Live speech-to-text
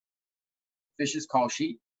Fish's call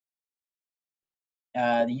sheet.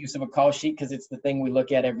 The use of a call sheet because it's the thing we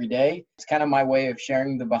look at every day. It's kind of my way of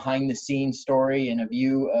sharing the behind the scenes story and a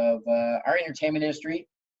view of our entertainment industry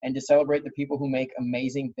and to celebrate the people who make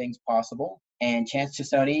amazing things possible. And Chance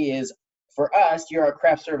Chisoni is, for us, you're our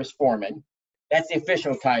craft service foreman. That's the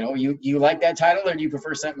official title. You like that title or do you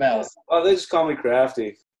prefer something else? Oh, they just call me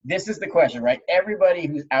Crafty. This is the question, right? Everybody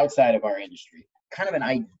who's outside of our industry, kind of an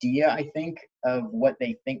idea, I think, of what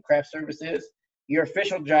they think craft service is. Your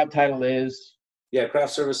official job title is? Yeah,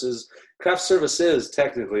 craft services. Craft services,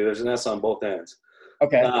 technically, there's an S on both ends.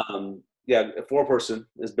 Okay. Yeah, a 4-person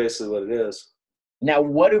is basically what it is. Now,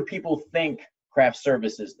 what do people think craft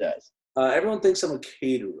services does? Everyone thinks I'm a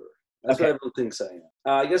caterer. That's what everyone thinks I am.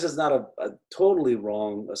 I guess it's not a totally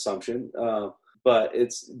wrong assumption, but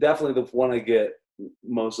it's definitely the one I get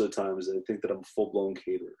most of the time is they think that I'm a full-blown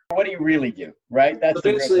caterer. What do you really do, right? That's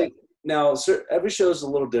basically, now, every show is a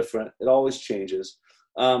little different. It always changes.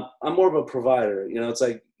 I'm more of a provider. You know, it's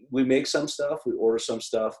like we make some stuff, we order some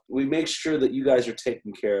stuff. We make sure that you guys are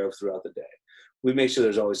taken care of throughout the day. We make sure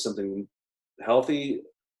there's always something healthy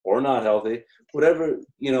or not healthy, whatever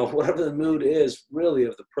the mood is really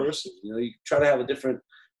of the person. You know, you try to have a different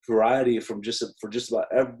variety for just about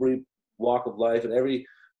every walk of life and every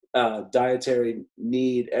dietary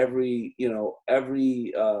need, everybody. You know,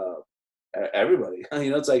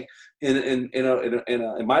 it's like in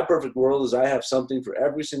my perfect world is I have something for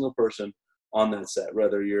every single person on that set,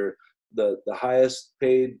 whether you're the highest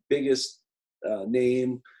paid, biggest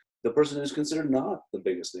name, the person who's considered not the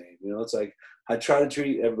biggest name. You know, it's like I try to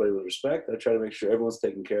treat everybody with respect. I try to make sure everyone's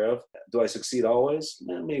taken care of. Do I succeed always?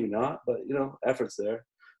 Maybe not, but you know, effort's there.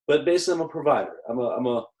 But basically, I'm a provider. I'm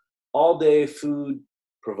a all-day food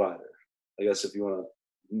provider, I guess, if you want to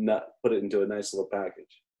not put it into a nice little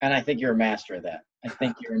package. And I think you're a master of that. I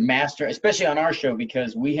think you're a master, especially on our show,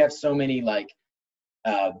 because we have so many like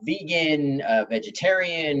vegan,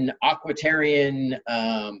 vegetarian, aquatarian.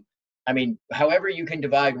 I mean, however you can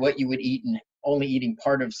divide what you would eat and only eating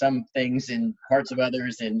part of some things and parts of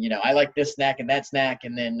others. And, you know, I like this snack and that snack.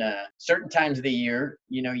 And then certain times of the year,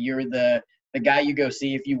 you know, you're the guy you go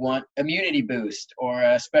see if you want immunity boost or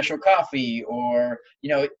a special coffee or, you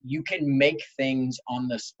know, you can make things on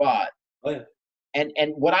the spot. Oh, yeah.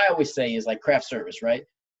 And what I always say is like craft service, right?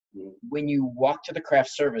 Mm-hmm. When you walk to the craft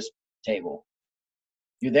service table,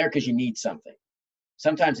 you're there because you need something.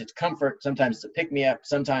 Sometimes it's comfort, sometimes it's a pick-me-up,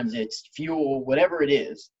 sometimes it's fuel, whatever it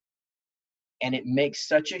is. And it makes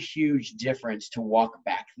such a huge difference to walk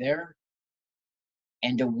back there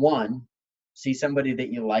and to, one, see somebody that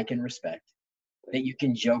you like and respect, that you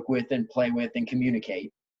can joke with and play with and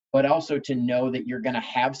communicate, but also to know that you're going to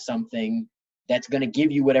have something that's going to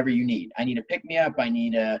give you whatever you need. I need a pick-me-up. I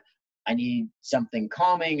need something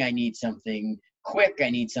calming. I need something quick. I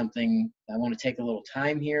need something, I want to take a little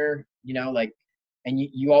time here, you know, like, and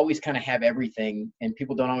you always kind of have everything, and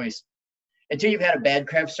people don't always, until you've had a bad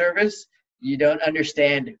craft service, you don't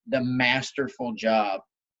understand the masterful job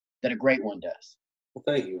that a great one does. Well,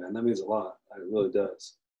 thank you, man. That means a lot. It really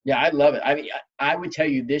does. Yeah, I love it. I mean, I would tell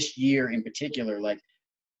you this year in particular, like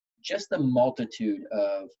just the multitude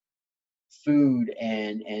of food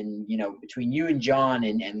and you know, between you and John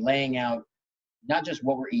and laying out not just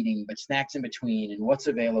what we're eating, but snacks in between and what's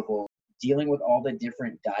available, dealing with all the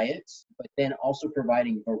different diets, but then also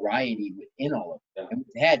providing variety within all of them. And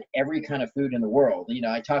we've had every kind of food in the world. You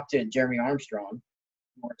know, I talked to Jeremy Armstrong,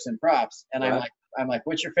 who works in props, and I'm like,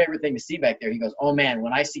 what's your favorite thing to see back there? He goes, oh man,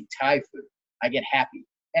 when I see Thai food, I get happy.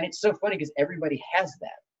 And it's so funny because everybody has that.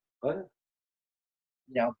 What?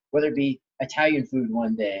 You know, whether it be Italian food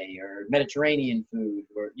one day or Mediterranean food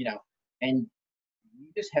or, you know, and you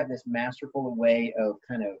just have this masterful way of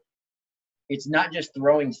kind of, it's not just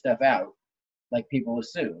throwing stuff out like people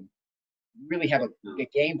assume. You really have a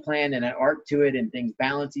game plan and an art to it, and things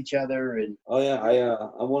balance each other. And oh yeah,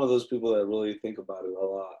 I'm one of those people that really think about it a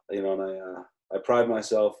lot. You know, and I pride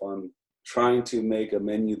myself on trying to make a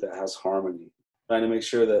menu that has harmony, trying to make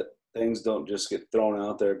sure that things don't just get thrown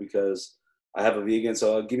out there because I have a vegan,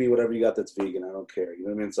 so give me whatever you got that's vegan. I don't care. You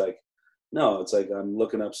know what I mean? It's like, no, it's like I'm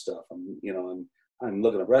looking up stuff. I'm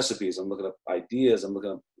looking up recipes. I'm looking up ideas. I'm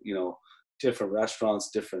looking up, you know, different restaurants,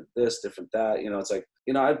 different this, different that. You know, it's like,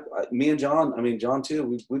 you know, me and John, I mean, John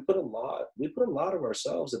too, we put a lot of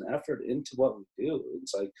ourselves and effort into what we do.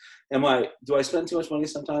 It's like, do I spend too much money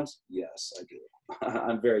sometimes? Yes, I do.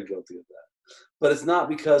 I'm very guilty of that. But it's not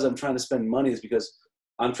because I'm trying to spend money. It's because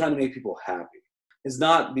I'm trying to make people happy. It's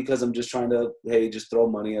not because I'm just trying to, hey, just throw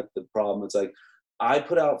money at the problem. It's like, I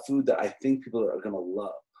put out food that I think people are going to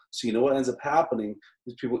love. So you know what ends up happening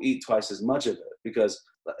is people eat twice as much of it because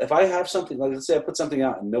if I have something, like let's say I put something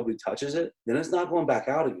out and nobody touches it, then it's not going back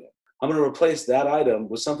out again. I'm going to replace that item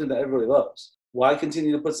with something that everybody loves. Why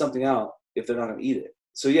continue to put something out if they're not going to eat it?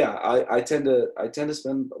 So yeah, I tend to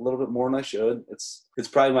spend a little bit more than I should. It's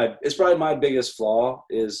probably my biggest flaw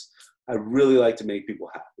is I really like to make people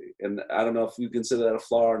happy. And I don't know if you consider that a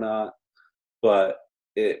flaw or not, but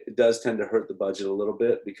it does tend to hurt the budget a little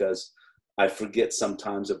bit because I forget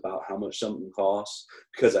sometimes about how much something costs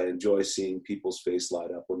because I enjoy seeing people's face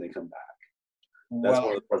light up when they come back. That's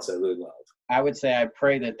one of the parts I really love. I would say I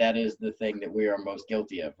pray that is the thing that we are most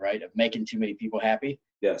guilty of, right? Of making too many people happy.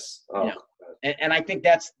 Yes. Oh, you know? And I think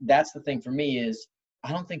that's the thing for me is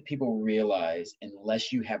I don't think people realize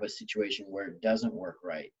unless you have a situation where it doesn't work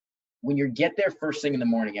right. When you get there first thing in the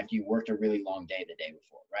morning after you worked a really long day the day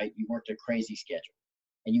before, right? You worked a crazy schedule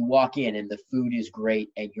and you walk in and the food is great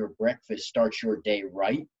and your breakfast starts your day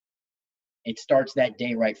right. It starts that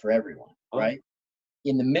day right for everyone, right?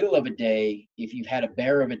 In the middle of a day, if you've had a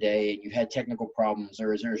bear of a day and you've had technical problems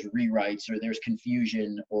or there's rewrites or there's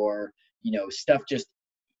confusion or, stuff just,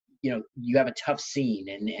 you have a tough scene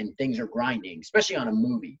and things are grinding, especially on a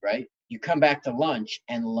movie, right? You come back to lunch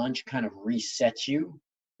and lunch kind of resets you,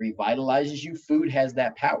 revitalizes you. Food has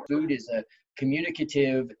that power. Food is a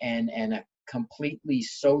communicative and a completely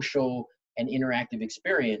social and interactive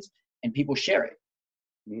experience, and people share it.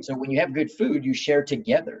 So when you have good food, you share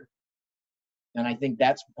together. And I think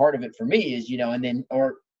that's part of it for me is, and then,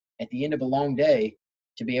 or at the end of a long day,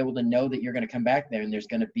 to be able to know that you're going to come back there and there's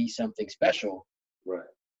going to be something special. Right.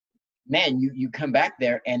 Man, you come back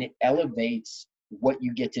there and it elevates what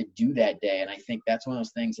you get to do that day. And I think that's one of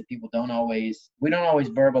those things that we don't always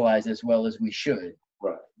verbalize as well as we should.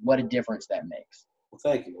 Right. What a difference that makes. Well,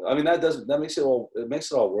 thank you. I mean, that makes it all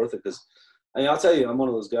worth it. Cause I'll tell you, I'm one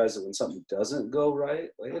of those guys that when something doesn't go right,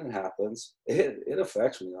 like it happens, it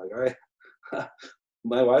affects me. Like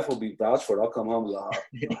my wife will be vouched for it. I'll come home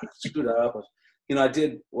and go, screwed up. I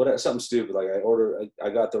did something stupid. Like I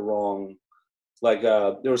got the wrong, like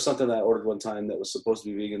there was something that I ordered one time that was supposed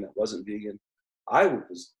to be vegan that wasn't vegan. I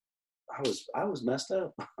was messed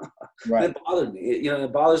up. Right. It bothered me.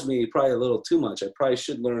 It bothers me probably a little too much. I probably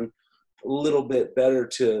should learn a little bit better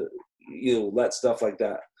to, let stuff like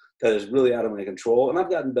that is really out of my control. And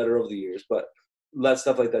I've gotten better over the years, but let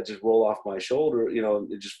stuff like that just roll off my shoulder,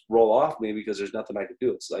 it just roll off me because there's nothing I can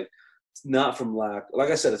do. It's like, it's not from lack.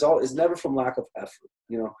 Like I said, it's never from lack of effort.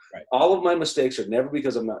 Right. All of my mistakes are never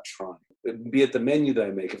because I'm not trying. Be it the menu that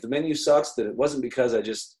I make. If the menu sucks, then it wasn't because I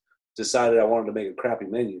just decided I wanted to make a crappy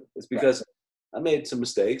menu. It's because I made some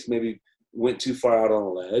mistakes, maybe went too far out on a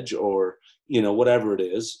ledge or, whatever it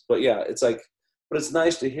is. But yeah, it's like, but it's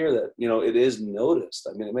nice to hear that, it is noticed.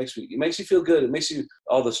 I mean, it makes you feel good. It makes you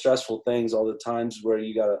all the stressful things, all the times where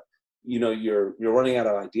you gotta, you're running out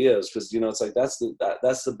of ideas. Cause it's like, that's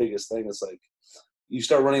the biggest thing. It's like, you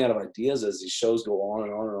start running out of ideas as these shows go on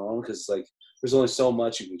and on and on. Cause it's like, there's only so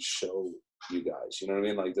much you can show you guys, you know what I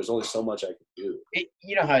mean? Like there's only so much I can do.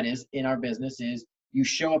 You know how it is in our business is you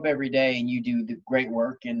show up every day and you do the great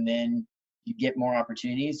work and then you get more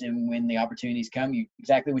opportunities. And when the opportunities come,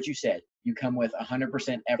 exactly what you said, you come with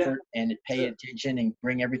 100% effort and pay attention and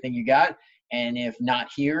bring everything you got. And if not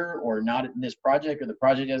here or not in this project or the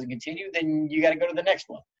project doesn't continue, then you got to go to the next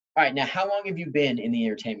one. All right. Now, how long have you been in the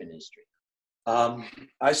entertainment industry?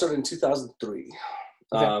 I started in 2003.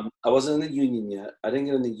 Okay. I wasn't in the union yet. I didn't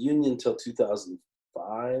get in the union until 2005,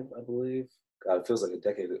 I believe. God, it feels like a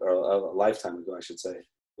decade or a lifetime ago, I should say.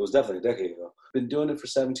 It was definitely a decade ago. Been doing it for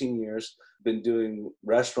 17 years. Been doing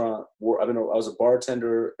restaurant work. I was a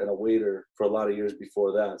bartender and a waiter for a lot of years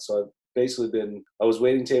before that. So I've basically I was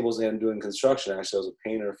waiting tables and doing construction. Actually, I was a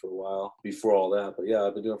painter for a while before all that. But yeah,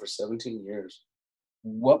 I've been doing it for 17 years.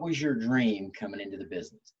 What was your dream coming into the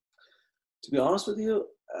business? To be honest with you,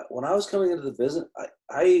 when I was coming into the business,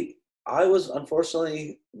 I was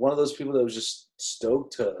unfortunately one of those people that was just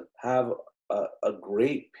stoked to have a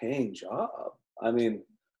great paying job. I mean,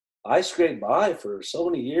 I scraped by for so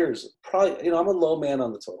many years. Probably, I'm a low man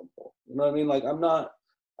on the totem pole. You know what I mean? Like I'm not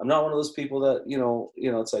one of those people that,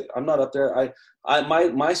 it's like, I'm not up there.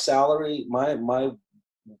 My salary, my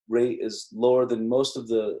rate is lower than most of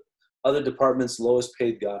the other departments' lowest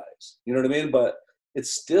paid guys. You know what I mean? But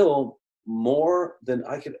it's still more than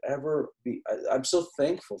I could ever be. I'm so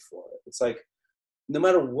thankful for it. It's like, no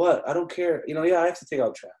matter what, I don't care. I have to take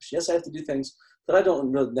out trash. Yes, I have to do things that I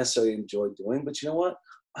don't really necessarily enjoy doing. But you know what?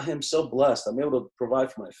 I am so blessed. I'm able to provide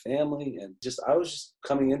for my family. And I was just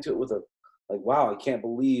coming into it with wow, I can't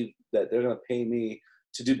believe that they're going to pay me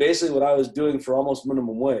to do basically what I was doing for almost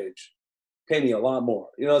minimum wage. Pay me a lot more.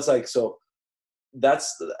 It's like, so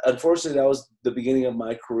that's unfortunately that was the beginning of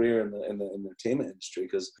my career in the entertainment industry,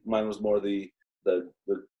 because mine was more the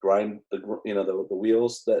grind, the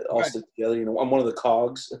wheels that all Right. stick together. I'm one of the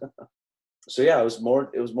cogs. So yeah, it was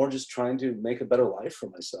more just trying to make a better life for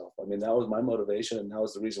myself. I mean, that was my motivation, and that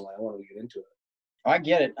was the reason why I wanted to get into it. I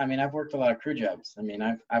get it. I mean, I've worked a lot of crew jobs. I mean,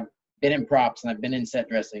 I've been in props and I've been in set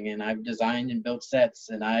dressing and I've designed and built sets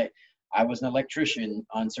and I was an electrician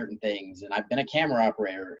on certain things and I've been a camera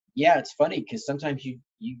operator. Yeah, it's funny because sometimes you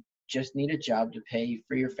just need a job to pay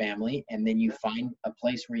for your family, and then you find a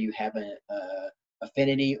place where you have a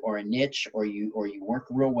affinity or a niche, or you work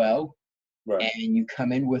real well, Right. and you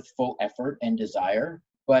come in with full effort and desire.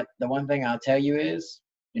 But the one thing I'll tell you is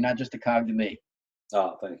you're not just a cog to me.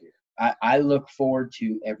 Oh, thank you. I look forward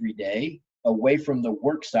to every day away from the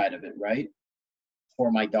work side of it, right?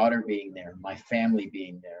 For my daughter being there, my family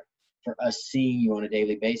being there, for us seeing you on a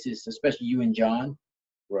daily basis, especially you and John,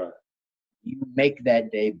 Right. you make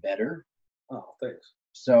that day better. Oh, thanks.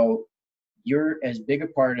 So you're as big a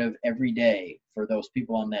part of every day for those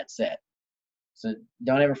people on that set. So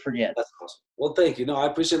don't ever forget. That's awesome. Well, thank you. No, I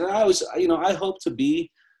appreciate it. I hope to be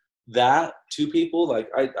that to people. Like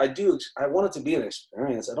I do, I want it to be an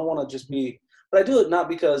experience. I don't want to just be, but I do it not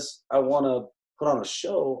because I want to put on a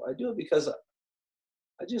show. I do it because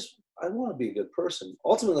I want to be a good person.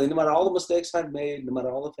 Ultimately, no matter all the mistakes I've made, no matter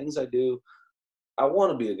all the things I do, I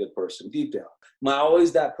want to be a good person deep down. Am I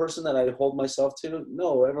always that person that I hold myself to?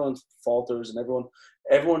 No, everyone falters and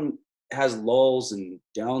everyone has lulls and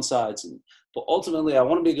downsides, but ultimately I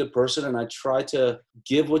want to be a good person, and I try to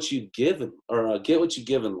give what you give or get what you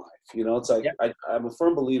give in life. It's like Yep. I'm a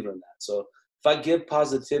firm believer in that. So if I give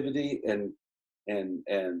positivity and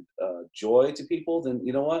joy to people, then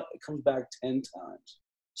you know what? It comes back 10 times.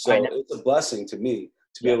 I So know. it's a blessing to me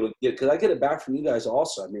to be Yeah. able to get, because I get it back from you guys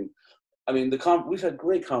also. I mean, we've had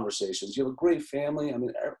great conversations. You have a great family. I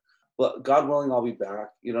mean, but God willing, I'll be back.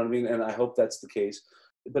 You know what I mean? And I hope that's the case.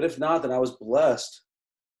 But if not, then I was blessed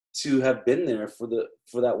to have been there for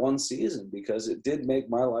that one season, because it did make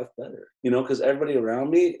my life better. Because everybody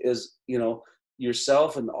around me is,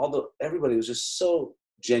 yourself and everybody was just so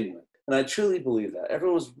genuine. And I truly believe that.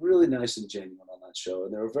 Everyone was really nice and genuine on that show.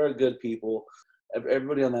 And they were very good people.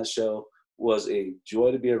 Everybody on that show was a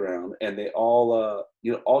joy to be around, and they all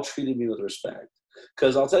treated me with respect.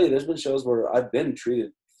 Because I'll tell you, there's been shows where I've been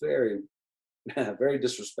treated very, very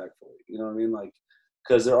disrespectfully. You know what I mean? Like,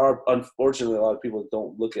 because there are unfortunately a lot of people that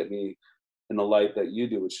don't look at me in the light that you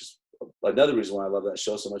do, which is another reason why I love that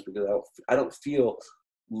show so much, because I don't feel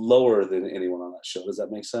lower than anyone on that show. Does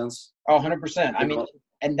that make sense? Oh, 100%. I mean,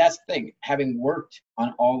 and that's the thing, having worked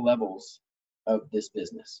on all levels of this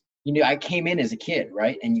business. I came in as a kid,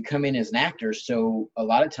 right? And you come in as an actor, so a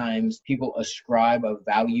lot of times people ascribe a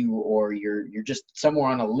value, or you're just somewhere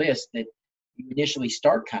on a list that you initially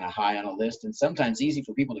start kind of high on a list, and sometimes it's easy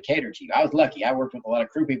for people to cater to you. I was lucky. I worked with a lot of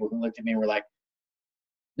crew people who looked at me and were like,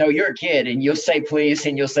 no, you're a kid, and you'll say please,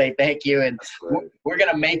 and you'll say thank you, and we're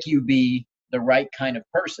going to make you be the right kind of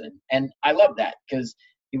person. And I love that, because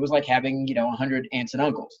it was like having, 100 aunts and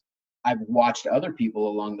uncles. I've watched other people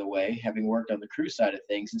along the way, having worked on the crew side of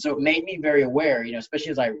things. And so it made me very aware, especially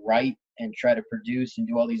as I write and try to produce and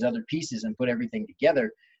do all these other pieces and put everything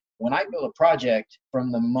together. When I build a project,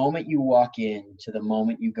 from the moment you walk in to the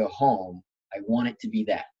moment you go home, I want it to be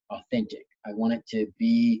that authentic. I want it to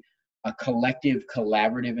be a collective,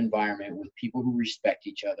 collaborative environment with people who respect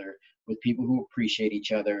each other, with people who appreciate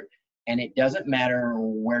each other. And it doesn't matter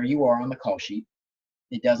where you are on the call sheet.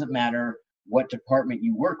 It doesn't matter what department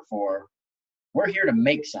you work for. We're here to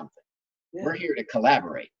make something. Yeah. We're here to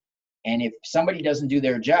collaborate. And if somebody doesn't do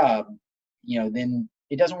their job, then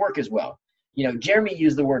it doesn't work as well. Jeremy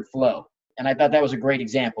used the word flow. And I thought that was a great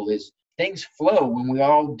example, is things flow when we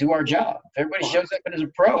all do our job. If everybody shows up and is a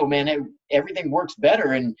pro, man, everything works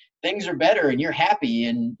better and things are better and you're happy,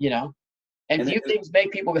 and few things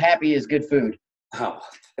make people happy as good food. Oh.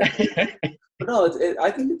 No,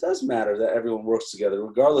 I think it does matter that everyone works together,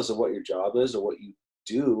 regardless of what your job is or what you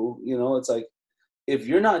do. It's like, if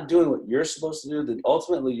you're not doing what you're supposed to do, then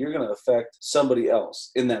ultimately you're going to affect somebody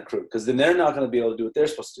else in that crew, because then they're not going to be able to do what they're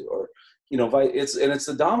supposed to do. Or, it's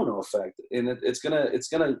the domino effect, and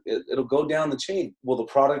it'll go down the chain. Will the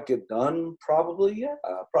product get done? Probably, yeah,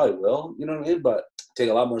 probably will. You know what I mean? But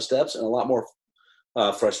take a lot more steps and a lot more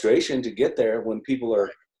frustration to get there when people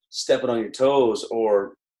are stepping on your toes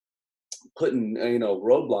or putting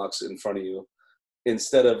roadblocks in front of you,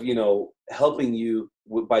 instead of helping you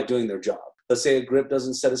by doing their job. let's say a grip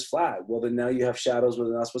doesn't set his flag. Well, then now you have shadows where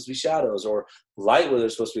they're not supposed to be shadows, or light where they're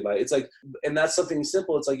supposed to be light. It's like, and that's something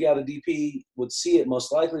simple. It's like, yeah, the DP would see it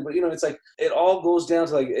most likely, but it's like, it all goes down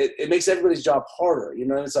to like, it makes everybody's job harder.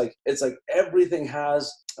 It's like everything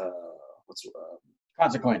has,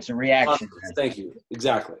 consequence, a reaction. Thank you.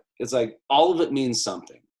 Exactly. It's like all of it means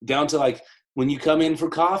something, down to like when you come in for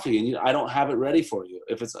coffee and I don't have it ready for you.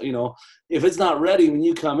 If it's, if it's not ready when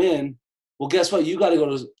you come in, well, guess what? You got to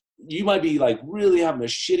go to, you might be like really having a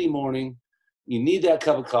shitty morning. You need that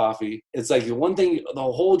cup of coffee. It's like the one thing, the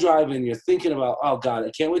whole drive in, you're thinking about, oh God,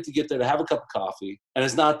 I can't wait to get there to have a cup of coffee. And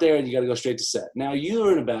it's not there and you got to go straight to set. Now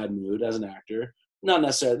you're in a bad mood as an actor. Not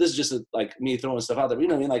necessarily. This is just like me throwing stuff out there. But you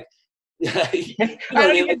know what I mean? Like, how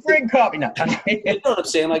do you bring coffee? No. You know what I'm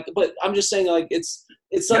saying? Like, but I'm just saying, like, it's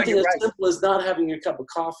something as simple as not having your cup of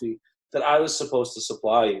coffee that I was supposed to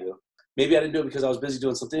supply you. Maybe I didn't do it because I was busy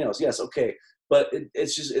doing something else. Yes, okay, but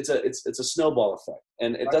it's just it's a snowball effect,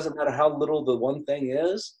 and it doesn't matter how little the one thing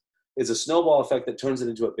is. It's a snowball effect that turns it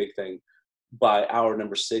into a big thing by hour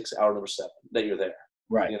number 6, hour number 7 that you're there.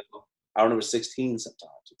 Right. Hour number 16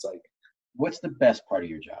 sometimes. It's like, what's the best part of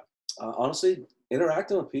your job? Honestly,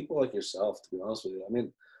 interacting with people like yourself, to be honest with you. I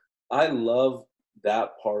mean, I love that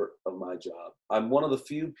part of my job. I'm one of the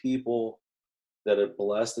few people that are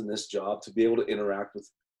blessed in this job to be able to interact with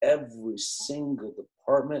every single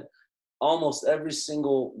department, almost every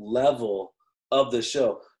single level of the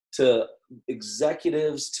show, to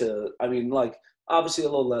executives, to, I mean, like, obviously a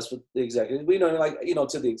little less with the executives, but,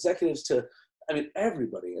 to the executives, to, I mean,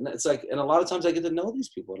 everybody. And it's like, and a lot of times I get to know these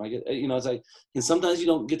people, and I get, it's like, and sometimes you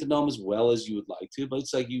don't get to know them as well as you would like to, but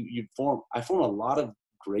it's like I form a lot of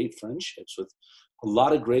great friendships with a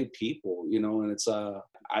lot of great people, and it's,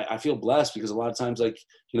 I feel blessed because a lot of times, like,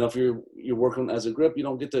 if you're working as a grip, you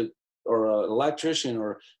don't get to, or an electrician,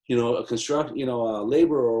 or, a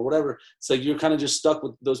laborer or whatever. It's like, you're kind of just stuck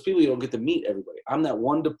with those people. You don't get to meet everybody. I'm that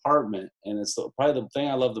one department, and it's probably the thing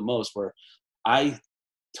I love the most, where I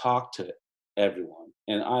talk to everyone,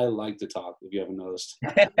 and I like to talk, if you haven't noticed.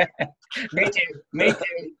 Me too.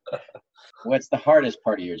 What's the hardest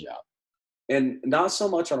part of your job? And not so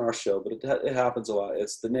much on our show, but it happens a lot.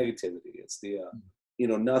 It's the negativity. It's the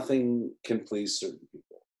nothing can please certain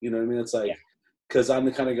people. You know what I mean? It's like, because I'm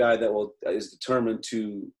the kind of guy that is determined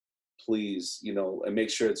to please, and make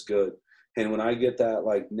sure it's good. And when I get that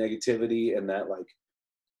like negativity and that like,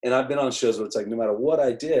 and I've been on shows where it's like, no matter what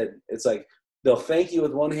I did, it's like, they'll thank you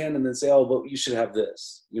with one hand and then say, oh, but you should have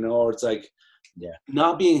this, or it's like,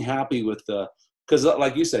 not being happy with because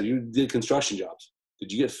like you said, you did construction jobs.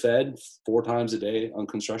 Did you get fed 4 times a day on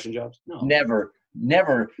construction jobs? No.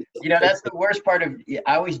 Never. That's the worst part of,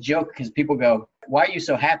 I always joke because people go, why are you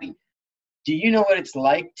so happy? Do you know what it's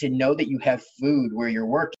like to know that you have food where you're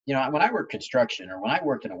working? When I work construction, or when I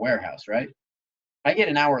worked in a warehouse, right? I get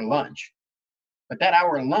an hour lunch. But that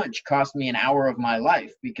hour lunch cost me an hour of my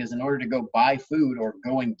life, because in order to go buy food or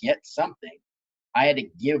go and get something, I had to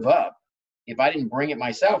give up. If I didn't bring it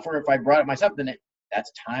myself, or if I brought it myself, then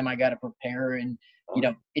that's time I got to prepare. And,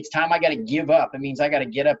 it's time I got to give up. It means I got to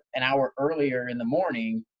get up an hour earlier in the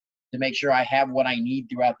morning to make sure I have what I need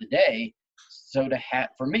throughout the day. So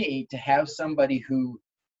for me to have somebody who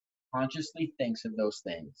consciously thinks of those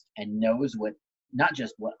things and knows not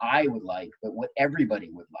just what I would like, but what everybody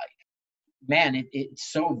would like. Man,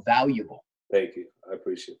 it's so valuable. Thank you. I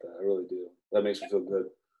appreciate that. I really do. That makes me feel good.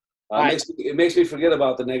 It makes me forget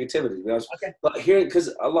about the negativity. Okay. But here,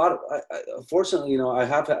 because fortunately, I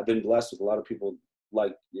have been blessed with a lot of people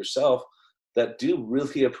like yourself that do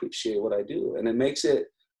really appreciate what I do, and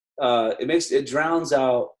it drowns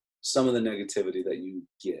out some of the negativity that you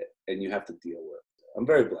get and you have to deal with. I'm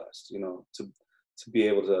very blessed, to be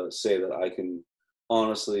able to say that I can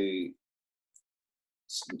honestly.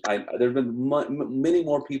 There've been many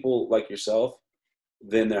more people like yourself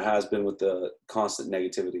than there has been with the constant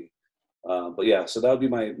negativity. But yeah, so that would be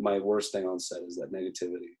my worst thing on set, is that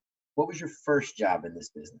negativity. What was your first job in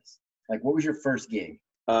this business? Like, what was your first gig?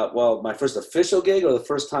 Well, my first official gig, or the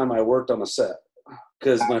first time I worked on a set?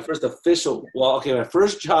 Because my first my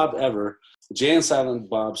first job ever, Jay and Silent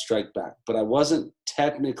Bob Strike Back, but I wasn't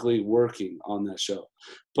technically working on that show.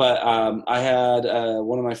 But I had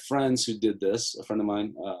one of my friends who did this, a friend of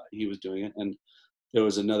mine, he was doing it, and there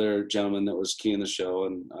was another gentleman that was key in the show,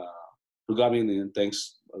 and who got me in the end.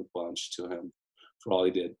 Thanks a bunch to him for all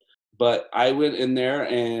he did. But I went in there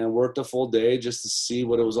and worked a full day just to see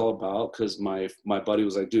what it was all about, because my buddy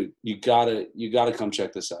was like, dude, you gotta come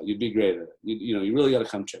check this out. You'd be great at it. You really gotta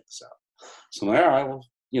come check this out. So I'm like, all right, well,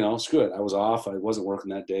 screw it. I was off. I wasn't working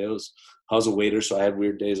that day. I was a waiter, so I had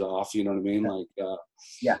weird days off. You know what I mean? Like,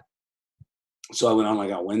 yeah. So I went on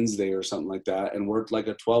like a Wednesday or something like that and worked like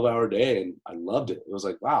a 12-hour day, and I loved it. It was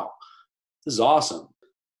like, wow, this is awesome.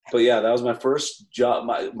 But yeah, that was my first job.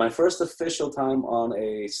 My first official time on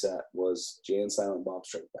a set was Jay and Silent Bob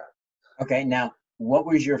Strike Back. Okay, now what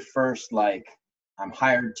was your first, like, I'm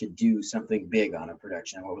hired to do something big on a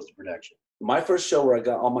production? What was the production? My first show where I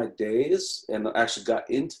got all my days and actually got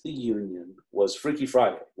into the union was Freaky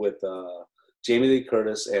Friday with Jamie Lee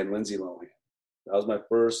Curtis and Lindsay Lohan. That was my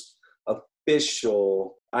first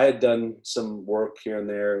official. I had done some work here and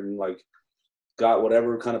there and like got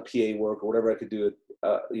whatever kind of PA work or whatever I could do,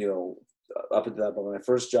 up into that. But my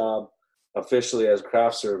first job officially as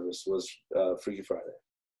craft service was Freaky Friday.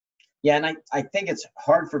 Yeah, and I think it's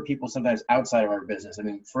hard for people sometimes outside of our business. I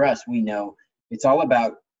mean, for us, we know it's all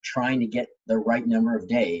about trying to get the right number of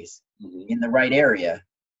days in the right area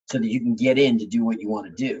so that you can get in to do what you want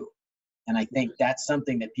to do. And I think that's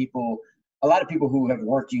something that a lot of people who have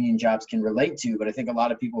worked union jobs can relate to, but I think a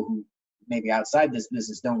lot of people who maybe outside this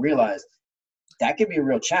business don't realize that can be a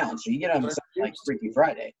real challenge. So you get on something like Freaky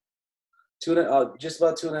Friday. Just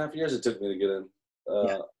about 2.5 years it took me to get in.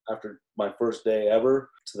 After my first day ever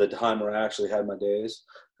to the time where I actually had my days.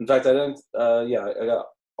 In fact, I got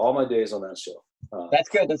all my days on that show. That's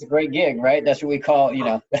good. That's a great gig, right? That's what we call,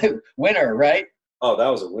 winner, right? Oh, that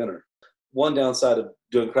was a winner. One downside of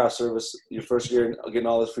doing craft service your first year and getting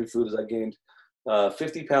all this free food is I gained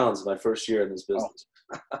 50 pounds my first year in this business.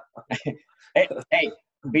 Oh. hey,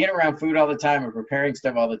 being around food all the time or preparing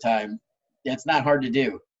stuff all the time, it's not hard to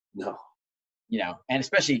do. No. And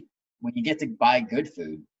especially when you get to buy good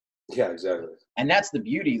food. Yeah, exactly. And that's the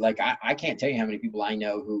beauty. Like, I can't tell you how many people I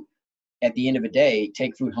know who, at the end of a day,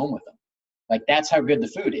 take food home with them. Like, that's how good the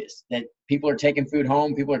food is, that people are taking food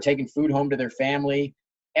home. People are taking food home to their family.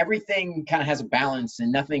 Everything kind of has a balance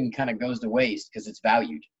and nothing kind of goes to waste because it's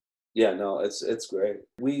valued. Yeah, no, it's great.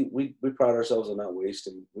 We pride ourselves on not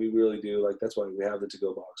wasting. We really do. Like, that's why we have the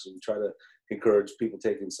to-go box, and we try to encourage people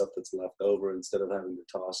taking stuff that's left over instead of having to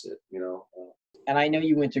toss it, And I know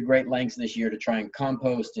you went to great lengths this year to try and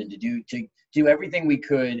compost and to do everything we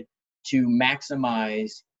could to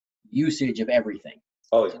maximize usage of everything.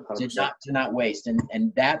 Oh, yeah, 100%. To not waste.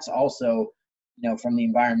 And that's also, from the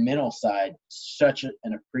environmental side, such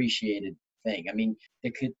an appreciated thing. I mean,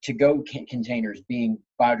 the to-go containers being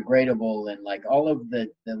biodegradable and like all of the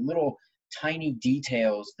little tiny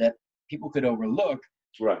details that people could overlook.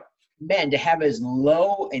 Right. Man, to have as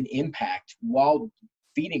low an impact while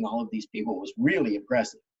feeding all of these people was really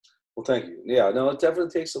impressive. Well, thank you. Yeah, no, it definitely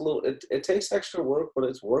takes it takes extra work, but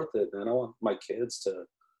it's worth it, man. I want my kids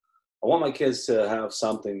to have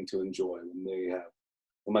something to enjoy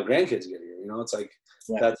when my grandkids get here. It's like,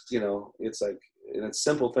 that's, it's like, and it's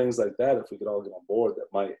simple things like that. If we could all get on board,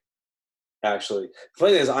 that might actually, the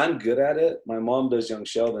funny thing is I'm good at it. My mom does Young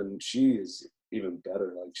Sheldon. She is even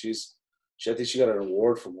better. Like I think she got an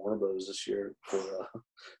award from Warner Brothers this year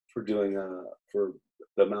for doing, for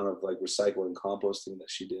the amount of like recycling composting that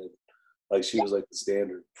she did. Like, she was like the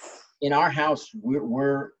standard. In our house,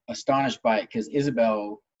 we're astonished by it because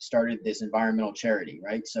Isabel started this environmental charity,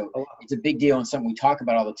 right? So it's a big deal and something we talk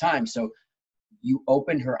about all the time. So you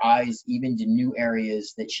opened her eyes even to new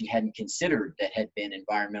areas that she hadn't considered that had been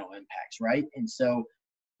environmental impacts, right? And so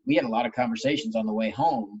we had a lot of conversations on the way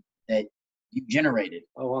home that you generated.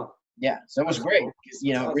 Oh, wow. Yeah, so it was great because,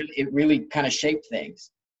 it really kind of shaped things.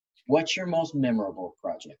 What's your most memorable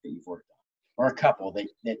project that you've worked on, or a couple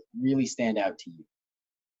that really stand out to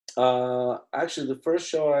you? Actually, the first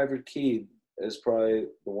show I ever keyed is probably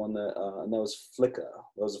the one that, and that was Flicka.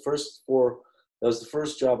 That was the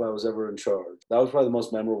first job I was ever in charge. That was probably the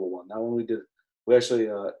most memorable one. That one we actually,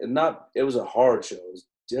 it was a hard show. It was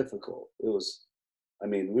difficult. We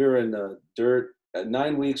were in the dirt. At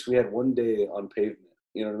 9 weeks, we had 1 day on pavement.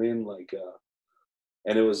 You know what I mean? Like,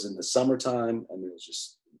 and it was in the summertime, and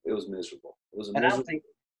it was miserable. And I don't think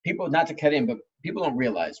people, not to cut in, but people don't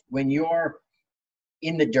realize when you're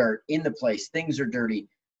in the dirt, in the place, things are dirty,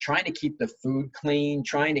 trying to keep the food clean,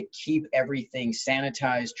 trying to keep everything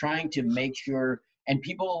sanitized, trying to make sure, and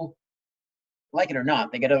people, like it or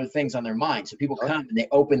not, they got other things on their mind. So people come and they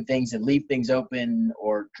open things and leave things open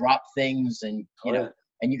or drop things, and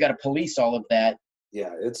and you got to police all of that.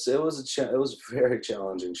 Yeah, it was a very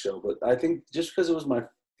challenging show, but I think just because it was my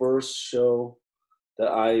first show that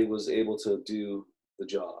I was able to do the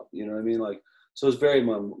job, you know what I mean? Like, so it was very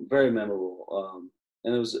memorable.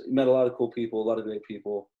 And met a lot of cool people, a lot of great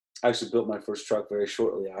people. I actually built my first truck very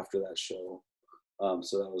shortly after that show.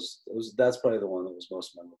 So that's probably the one that was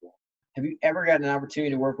most memorable. Have you ever gotten an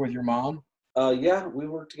opportunity to work with your mom? Yeah, we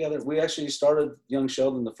worked together. We actually started Young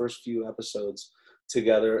Sheldon the first few episodes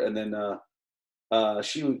together, and then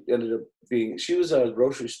She ended up she was a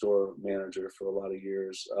grocery store manager for a lot of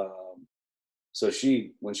years. So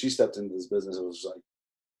when she stepped into this business, it was like,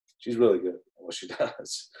 she's really good at what she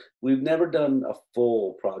does. We've never done a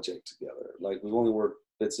full project together. Like, we've only worked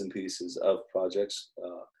bits and pieces of projects.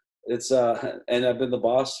 And I've been the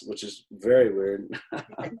boss, which is very weird.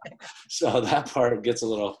 So that part gets a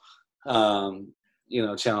little,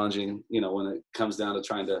 challenging, when it comes down to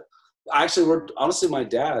trying to, I actually worked, honestly, my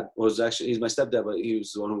dad he's my stepdad, but he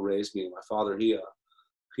was the one who raised me. My father,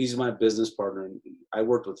 he's my business partner. And I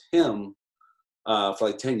worked with him for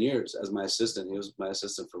like 10 years as my assistant. He was my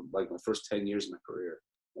assistant for like my first 10 years of my career.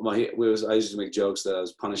 I used to make jokes that I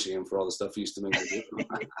was punishing him for all the stuff he used to make me do.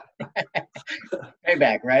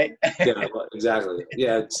 Payback, right? Yeah, exactly.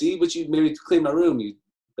 Yeah, see, but you maybe clean my room, you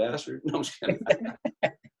bastard. No, I'm just kidding.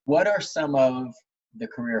 What are some of the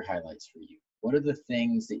career highlights for you? What are the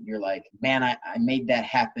things that you're like, man, I made that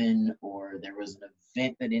happen, or there was an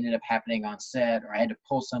event that ended up happening on set, or I had to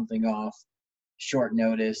pull something off short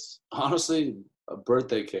notice? Honestly,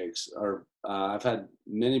 birthday cakes are, I've had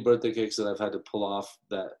many birthday cakes that I've had to pull off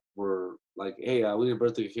that were like, hey, we need a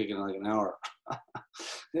birthday cake in like an hour.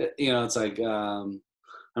 It's like,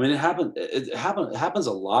 it happens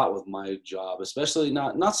a lot with my job, especially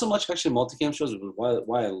not so much actually multicam shows, but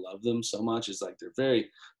why I love them so much is like they're very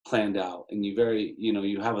planned out, and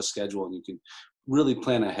you have a schedule and you can really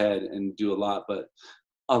plan ahead and do a lot. But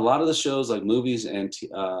a lot of the shows, like movies and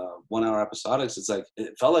 1 hour episodics, it's like,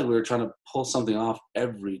 it felt like we were trying to pull something off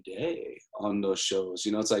every day on those shows.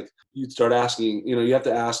 It's like, you'd start asking, you have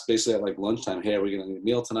to ask basically at like lunchtime, hey, are we going to need a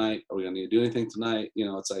meal tonight? Are we going to need to do anything tonight?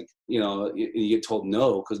 It's like, you get told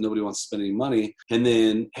no, because nobody wants to spend any money. And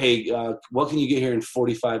then, hey, what can you get here in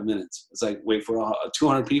 45 minutes? It's like, wait, for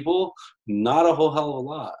 200 people? Not a whole hell of a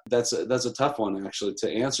lot. That's a tough one actually to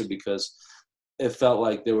answer, because it felt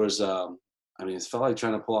like there was, it felt like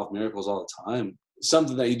trying to pull off miracles all the time.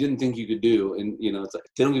 Something that you didn't think you could do. And, it's like,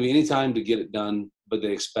 they don't give you any time to get it done, but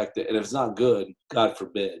they expect it. And if it's not good, God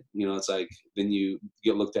forbid, it's like, then you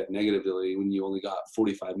get looked at negatively when you only got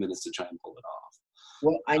 45 minutes to try and pull it off.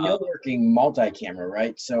 Well, I know working multi-camera,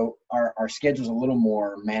 right? So our schedule's a little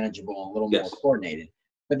more manageable, a little more coordinated.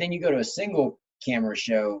 But then you go to a single camera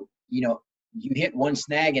show, you hit one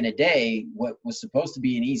snag in a day. What was supposed to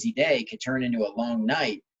be an easy day could turn into a long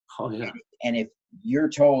night. Oh, yeah. And if you're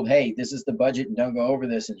told, hey, this is the budget and don't go over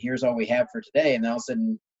this, and here's all we have for today, and all of a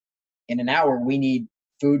sudden in an hour we need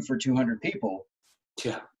food for 200 people.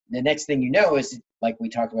 Yeah. The next thing you know is, like we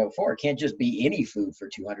talked about before, it can't just be any food for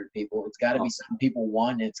 200 people. It's got to be something people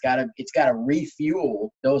want, and it's got to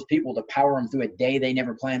refuel those people to power them through a day they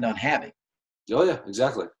never planned on having. Oh, yeah,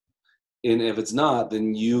 exactly. And if it's not,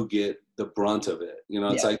 then you get the brunt of it.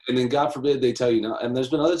 It's like, and then God forbid they tell you not. And there's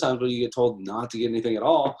been other times where you get told not to get anything at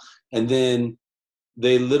all. And then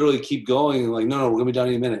they literally keep going like, no, we're going to be done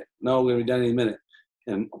in a minute. No, we're going to be done in a minute.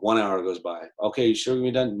 And 1 hour goes by. Okay, you sure we're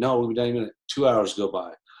going to be done? No, we're going to be done in a minute. 2 hours go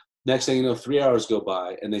by. Next thing you know, 3 hours go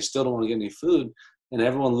by, and they still don't want to get any food. And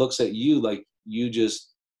everyone looks at you like you just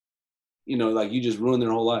ruined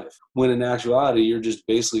their whole life. When in actuality, you're just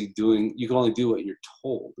basically you can only do what you're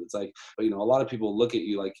told. It's like, a lot of people look at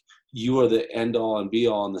you like you are the end all and be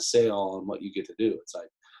all and the say all on what you get to do. It's like,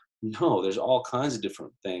 no, there's all kinds of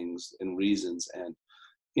different things and reasons, and,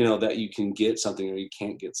 that you can get something or you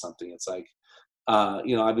can't get something. It's like,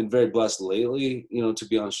 I've been very blessed lately, to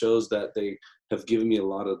be on shows that they have given me a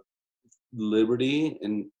lot of liberty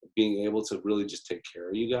and being able to really just take care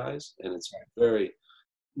of you guys. And it's very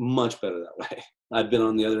much better that way. I've been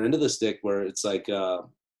on the other end of the stick where it's like, they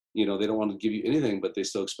don't want to give you anything, but they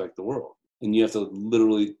still expect the world. And you have to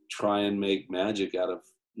literally try and make magic out of,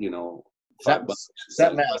 $5.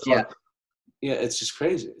 Something else, yeah. Yeah, it's just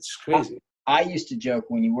crazy. It's just crazy. I used to joke,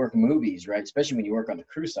 when you work movies, right, especially when you work on the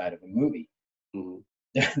crew side of a movie,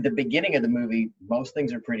 the beginning of the movie, most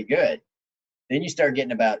things are pretty good. Then you start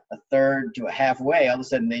getting about a third to a halfway. All of a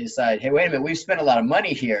sudden they decide, hey, wait a minute, we've spent a lot of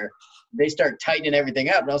money here. They start tightening everything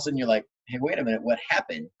up, and all of a sudden you're like, hey, wait a minute, what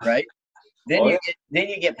happened, right? Then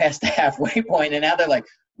you get past the halfway point, and now they're like,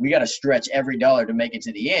 we got to stretch every dollar to make it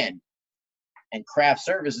to the end. And craft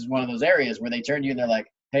service is one of those areas where they turn to you and they're like,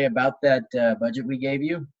 hey, about that budget we gave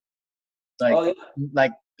you,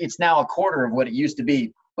 like it's now a quarter of what it used to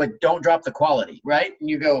be, but don't drop the quality, right? And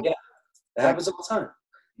you go, yeah, it happens all the time.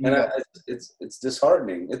 And it's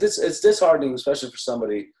disheartening. It's disheartening, especially for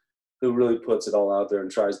somebody who really puts it all out there and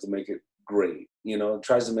tries to make it great.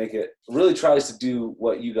 Tries to do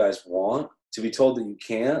what you guys want. To be told that you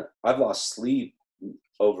can't, I've lost sleep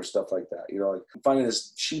over stuff like that. Like finding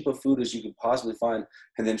as cheap a food as you could possibly find,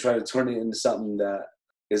 and then try to turn it into something that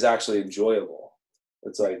is actually enjoyable.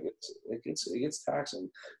 It's like it gets taxing,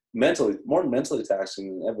 more mentally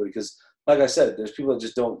taxing than ever. Because, like I said, there's people that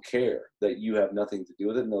just don't care that you have nothing to do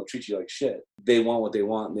with it, and they'll treat you like shit. They want what they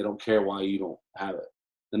want, and they don't care why you don't have it.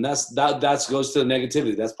 And that goes to the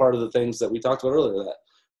negativity. That's part of the things that we talked about earlier. That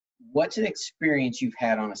What's an experience you've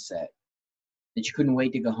had on a set that you couldn't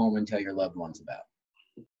wait to go home and tell your loved ones about?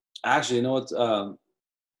 actually, you know what?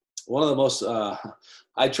 One of the most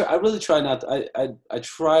I really try not to, I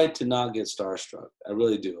try to not get starstruck. I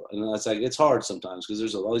really do, and that's like it's hard sometimes because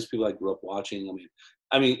there's all these people I grew up watching.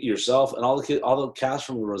 I mean yourself and all the cast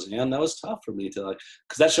from Roseanne. That was tough for me to like,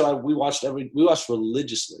 because that show we watched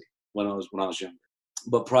religiously when I was younger.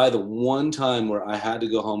 But probably the one time where I had to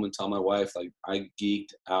go home and tell my wife, like I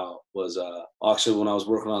geeked out, was actually when I was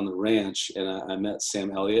working on the ranch and I met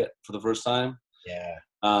Sam Elliott for the first time.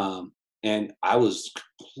 Yeah. And I was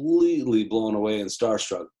completely blown away and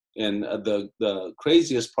starstruck. And the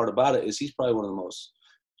craziest part about it is he's probably one of the most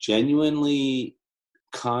genuinely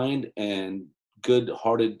kind and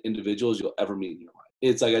good-hearted individuals you'll ever meet in your life.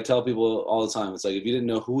 It's like I tell people all the time, it's like if you didn't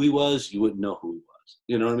know who he was, you wouldn't know who he was.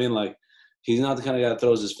 You know what I mean? Like he's not the kind of guy that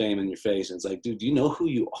throws his fame in your face. And it's like, dude, do you know who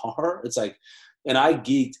you are? It's like, and I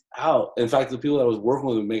geeked out. In fact, the people that I was working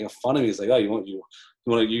with were making fun of me. It's like, oh,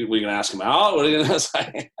 we're you gonna ask him out? What are you gonna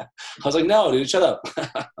say? I was like, no, dude, shut up.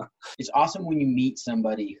 It's awesome when you meet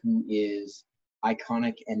somebody who is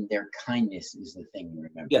iconic and their kindness is the thing you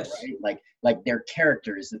remember, Yes. right? Like their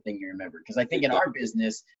character is the thing you remember. Because I think in our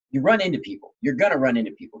business, you run into people. You're gonna run into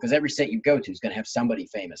people because every set you go to is gonna have somebody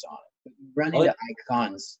famous on it. But you run into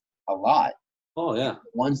icons a lot. Oh yeah.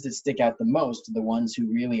 The ones that stick out the most are the ones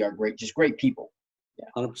who really are great, just great people.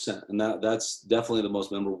 Yeah. 100%. And that's definitely the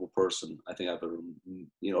most memorable person I think I've ever,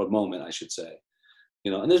 a moment I should say,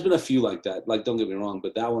 and there's been a few like that, like, don't get me wrong,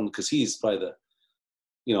 but that one, cause he's probably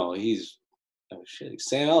he's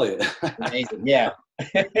Sam Elliott. Amazing. Yeah.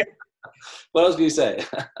 What else can you say?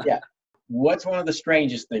 Yeah. What's one of the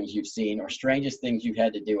strangest things you've seen or strangest things you've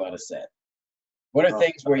had to do on a set? What are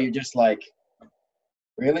things where you're just like,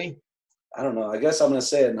 really? I don't know. I guess I'm going to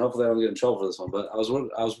say it, and hopefully I don't get in trouble for this one. But I was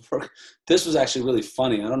working. This was actually really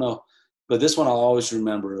funny. I don't know, but this one I'll always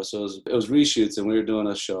remember. So it was reshoots, and we were doing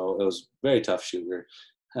a show. It was a very tough shoot.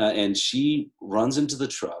 And she runs into the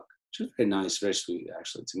truck. She was very nice, very sweet,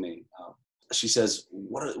 actually, to me. She says,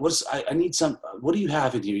 I need some. What do you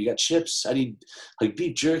have in here? You got chips? I need like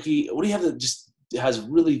beef jerky. What do you have that just has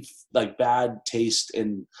really like bad taste?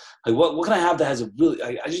 And like what can I have that has a really?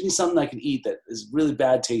 I just need something I can eat that is really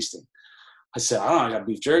bad tasting. I said, I don't know, I got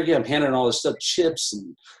beef jerky. I'm handing all this stuff, chips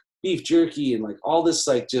and beef jerky and like all this,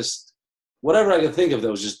 like just whatever I could think of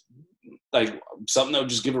that was just like something that would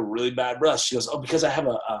just give her a really bad breath. She goes, oh, because I have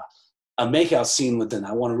a makeout scene with them.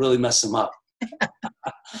 I want to really mess them up.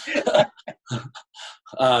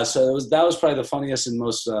 So that was probably the funniest and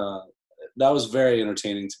most, that was very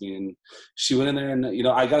entertaining to me. And she went in there and,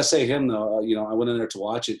 I got to say him though, I went in there to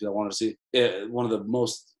watch it because I wanted to see it, one of the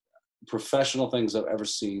most professional things I've ever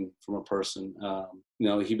seen from a person.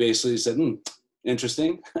 He basically said,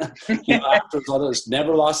 interesting. After all this,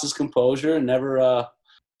 never lost his composure, never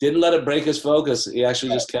didn't let it break his focus. He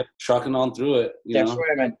actually just kept trucking on through it.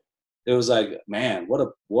 It was like, man, what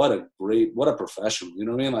a professional. You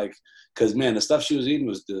know what I mean? Like, because man, the stuff she was eating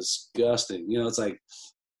was disgusting. It's like,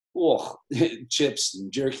 chips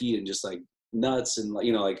and jerky and just like nuts and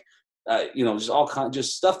just all kind,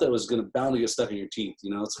 just stuff that was going to bound to get stuck in your teeth.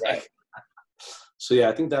 It's right. Like, so yeah,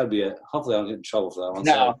 I think that'd be it. Hopefully I don't get in trouble for that one.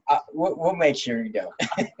 No, we'll make sure you don't.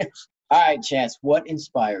 All right, Chance, what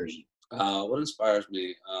inspires you? What inspires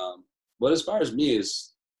me? What inspires me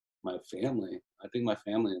is my family. I think my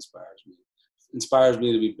family inspires me. Inspires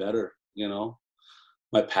me to be better,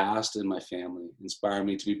 My past and my family inspire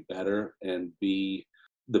me to be better and be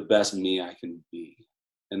the best me I can be.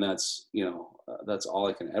 And that's, that's all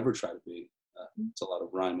I can ever try to be. It's a lot of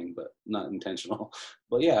rhyming, but not intentional.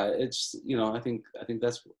 But yeah, it's, I think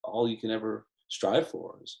that's all you can ever strive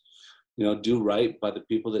for is, do right by the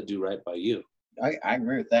people that do right by you. I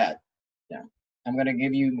agree with that. Yeah. I'm going to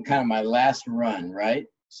give you kind of my last run, right?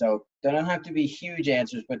 So they don't have to be huge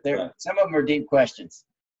answers, but some of them are deep questions.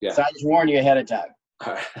 Yeah. So I just warn you ahead of time.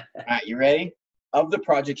 All right, you ready? Of the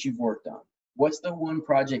projects you've worked on, what's the one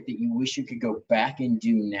project that you wish you could go back and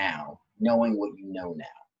do now, knowing what you know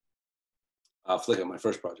now? Flick, my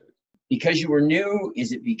first project. Because you were new?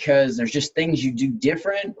 Is it because there's just things you do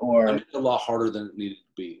different, or I made it a lot harder than it needed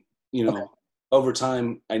to be? Okay. Over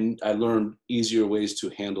time, I learned easier ways to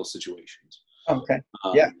handle situations. Okay.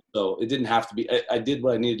 Yeah. So it didn't have to be. I did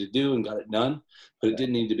what I needed to do and got it done, but it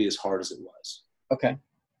didn't need to be as hard as it was. Okay.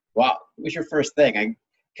 Wow. What was your first thing? I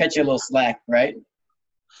cut you a little slack, right?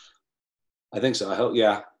 I think so. I hope,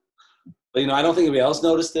 yeah. But, I don't think anybody else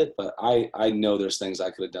noticed it, but I know there's things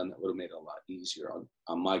I could have done that would have made it a lot easier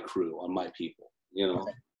on my crew, on my people,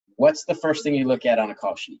 Okay. What's the first thing you look at on a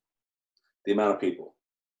call sheet? The amount of people.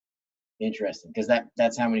 Interesting, because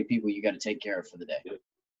that's how many people you got to take care of for the day. Yep.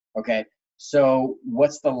 Okay. So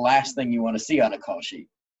what's the last thing you want to see on a call sheet?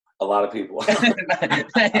 A lot of people.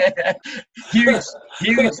 huge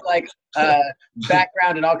like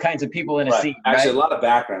background and all kinds of people in a right. seat. Actually, right? A lot of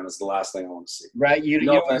background is the last thing I want to see. Right. You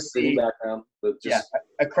No don't want to offense to any see background, but just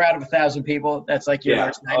a crowd of 1,000 people. That's like your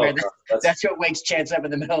worst nightmare. Oh, no, That's what wakes Chance up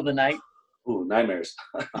in the middle of the night. Ooh, nightmares.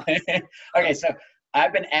 Okay, so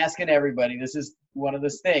I've been asking everybody. This is one of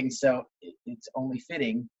those things. So it's only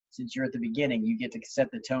fitting, since you're at the beginning, you get to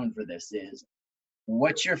set the tone for this. Is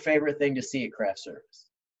what's your favorite thing to see at craft service?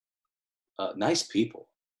 Nice people.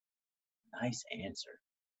 Nice answer.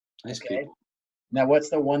 Nice Okay. people. Now, what's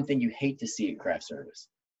the one thing you hate to see at craft service?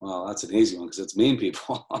 Well, that's an easy one because it's mean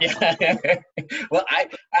people. Yeah. Well, I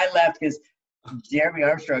laughed because Jeremy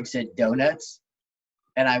Armstrong said donuts,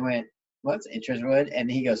 and I went, well, that's interesting.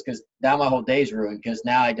 And he goes, because now my whole day's ruined because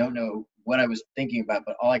now I don't know what I was thinking about,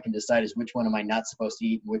 but all I can decide is which one am I not supposed to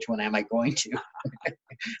eat and which one am I going to.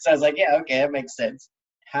 So I was like, yeah, okay, that makes sense.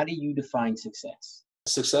 How do you define success?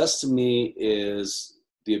 Success to me is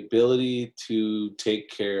the ability to take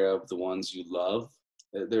care of the ones you love.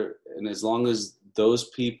 And as long as those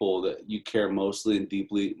people that you care most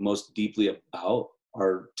deeply about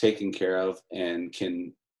are taken care of and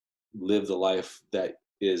can live the life that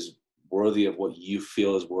is worthy of what you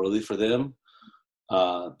feel is worthy for them,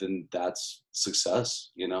 then that's success,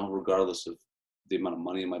 regardless of the amount of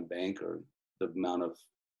money in my bank or the amount of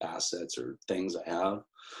assets or things I have.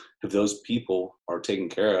 If those people are taken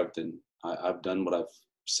care of, then I've done what I've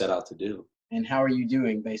set out to do. And how are you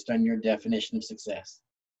doing based on your definition of success?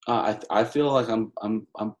 I feel like I'm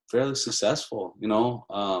fairly successful.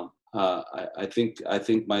 I think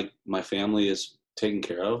my family is taken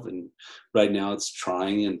care of, and right now it's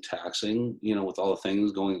trying and taxing. With all the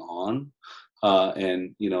things going on,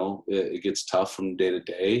 and it gets tough from day to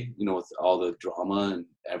day. With all the drama and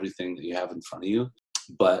everything that you have in front of you.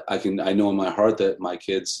 But I know in my heart that my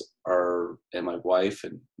kids are, and my wife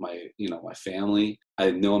and my family,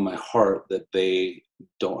 I know in my heart that they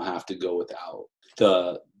don't have to go without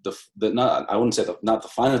I wouldn't say not the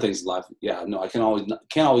finer things in life. Yeah, no, I can't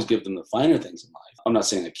always give them the finer things in life. I'm not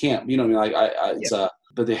saying I can't,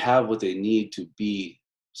 but they have what they need to be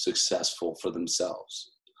successful for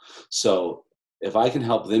themselves. So if I can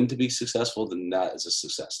help them to be successful, then that is a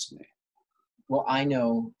success to me. Well, I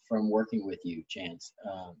know from working with you, Chance,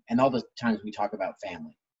 and all the times we talk about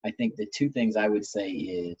family, I think the two things I would say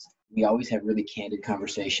is we always have really candid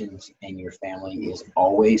conversations, and your family is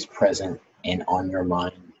always present and on your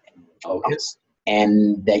mind and focus,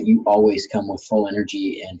 and that you always come with full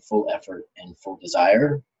energy and full effort and full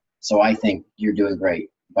desire. So I think you're doing great.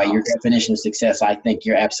 By your definition of success, I think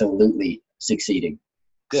you're absolutely succeeding.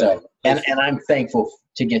 Good. So, and I'm thankful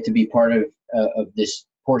to get to be part of this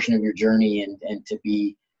portion of your journey and to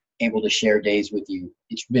be able to share days with you.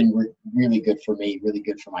 It's been really good for me, really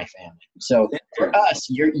good for my family. So for us,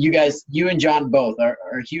 you and John both are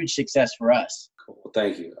a huge success for us. Cool.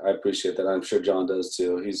 Thank you. I appreciate that. I'm sure John does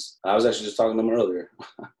too. I was actually just talking to him earlier.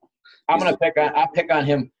 I'll pick on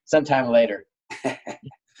him sometime later.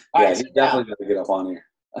 Yeah, he's definitely going to get up on here.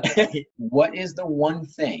 What is the one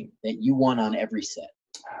thing that you want on every set?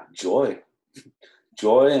 Joy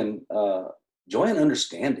and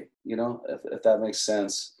understanding, if that makes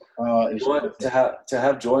sense. To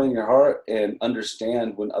have joy in your heart and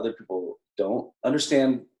understand when other people don't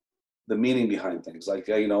understand the meaning behind things. Like,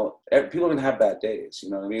 people are going to have bad days, you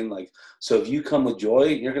know what I mean? Like, so if you come with joy,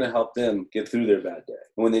 you're going to help them get through their bad day.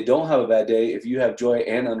 And when they don't have a bad day, if you have joy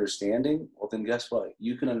and understanding, well, then guess what?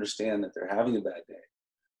 You can understand that they're having a bad day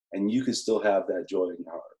and you can still have that joy in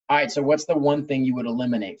your heart. All right. So what's the one thing you would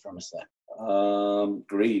eliminate from a set?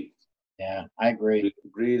 Greed. Yeah, I agree.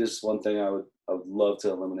 Greed is one thing I would love to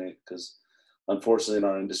eliminate, because unfortunately in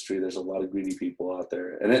our industry, there's a lot of greedy people out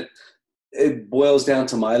there. And it boils down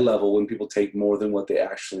to my level when people take more than what they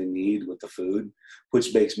actually need with the food,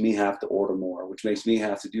 which makes me have to order more, which makes me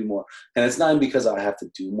have to do more. And it's not because I have to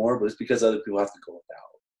do more, but it's because other people have to go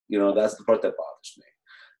without. That's the part that bothers me.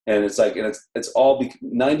 And it's like, and it's all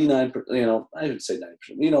 99%, I would say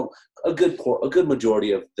 90%, a good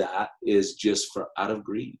majority of that is just out of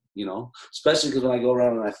greed, especially because when I go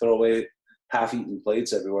around and I throw away half-eaten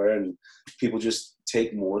plates everywhere and people just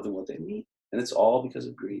take more than what they need. And it's all because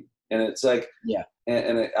of greed. And it's like, yeah.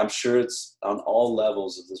 And I'm sure it's on all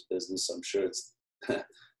levels of this business.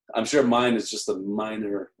 I'm sure mine is just a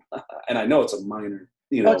minor, and I know it's a minor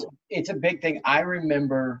You Well, know, it's a big thing. I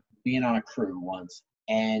remember being on a crew once,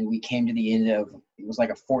 and we came to the end of it was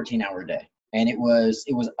like a 14-hour day, and it was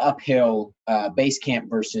uphill. Base camp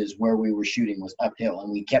versus where we were shooting was uphill,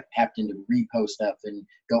 and we kept having to repost stuff and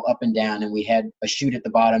go up and down, and we had a shoot at the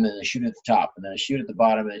bottom and a shoot at the top, and then a shoot at the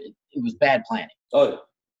bottom. And it was bad planning. oh yeah,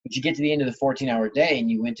 But you get to the end of the 14-hour day,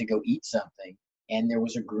 and you went to go eat something, and there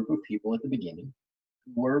was a group of people at the beginning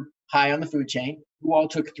who were high on the food chain, who all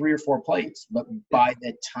took 3 or 4 plates. But by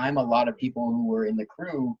the time a lot of people who were in the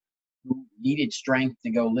crew who needed strength to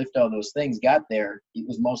go lift all those things got there, it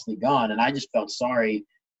was mostly gone. And I just felt sorry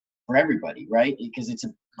for everybody, right? Because it's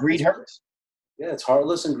a greed hurts. yeah, it's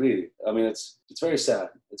heartless and greedy. I mean, it's very sad.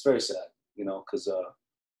 It's very sad, you know, because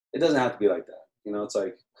it doesn't have to be like that. You know, it's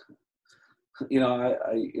like, you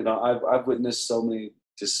know, I've witnessed so many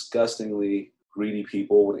disgustingly greedy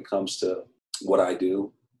people when it comes to what I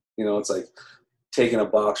do. You know, it's like taking a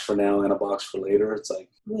box for now and a box for later. It's like,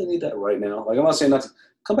 you really need that right now. Like, I'm not saying not to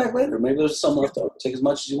come back later. Maybe there's some left over. Take as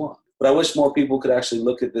much as you want. But I wish more people could actually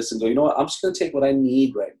look at this and go, you know what? I'm just going to take what I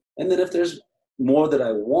need right now. And then if there's more that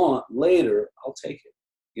I want later, I'll take it.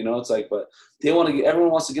 You know, it's like, but they want to get,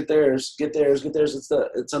 everyone wants to get theirs.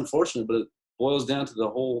 It's unfortunate, but it boils down to the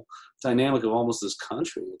whole dynamic of almost this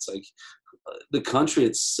country. It's like the country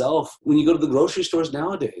itself, when you go to the grocery stores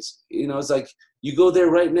nowadays, you know, it's like you go there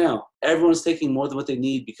right now, everyone's taking more than what they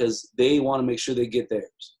need because they want to make sure they get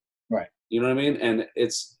theirs. Right. You know what I mean? And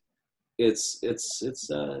it's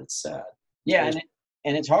sad. Yeah.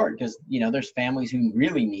 And it's hard because, you know, there's families who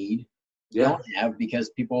really need, don't have because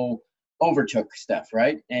people overtook stuff.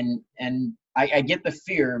 Right. And I get the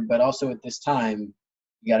fear, but also at this time,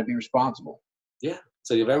 you got to be responsible. Yeah.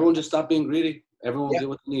 So if everyone just stopped being greedy, everyone will get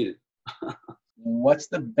what they needed. What's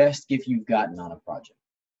the best gift you've gotten on a project?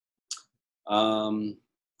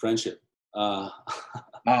 Friendship. Oh,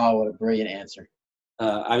 what a brilliant answer.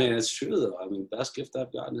 I mean, it's true though. I mean, best gift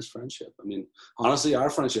I've gotten is friendship. I mean, honestly, our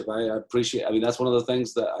friendship, I appreciate. I mean, that's one of the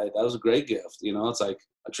things that was a great gift. You know, it's like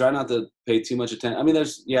I try not to pay too much attention. I mean,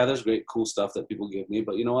 there's great, cool stuff that people give me,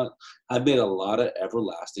 but you know what? I've made a lot of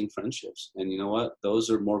everlasting friendships, and you know what? Those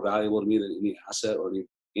are more valuable to me than any asset or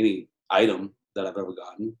any item that I've ever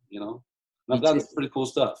gotten. You know, and I've gotten some pretty cool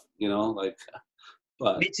stuff. You know, like,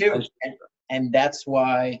 but me too. And that's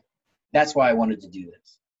why I wanted to do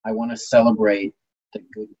this. I want to celebrate the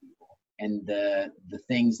good people and the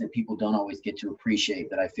things that people don't always get to appreciate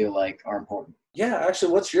that I feel like are important. Yeah,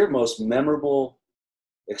 actually, what's your most memorable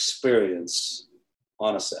experience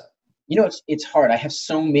on a set? You know, it's hard. I have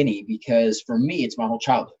so many because for me, it's my whole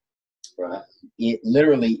childhood. Right. It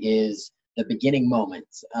literally is the beginning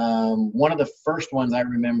moments. One of the first ones I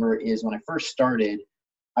remember is when I first started,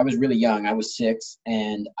 I was really young. I was 6,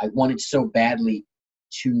 and I wanted so badly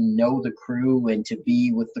to know the crew and to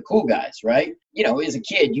be with the cool guys, right? You know, as a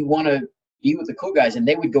kid, you want to be with the cool guys, and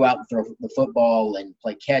they would go out and throw the football and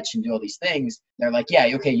play catch and do all these things. They're like, yeah,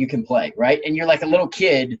 okay, you can play, right? And you're like a little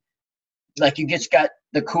kid, like you just got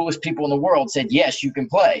the coolest people in the world said, yes, you can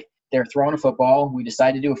play. They're throwing a football. We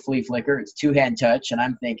decided to do a flea flicker. It's 2-hand touch, and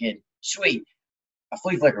I'm thinking, sweet, a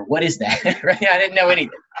flea flicker, what is that? Right? I didn't know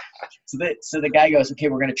anything. So the guy goes, okay,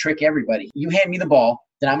 we're going to trick everybody. You hand me the ball,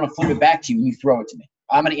 then I'm going to flip it back to you, and you throw it to me.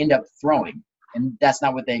 I'm going to end up throwing. And that's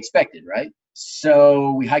not what they expected, right?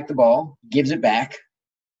 So we hike the ball, gives it back,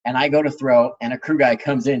 and I go to throw, and a crew guy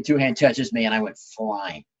comes in, 2-hand touches me, and I went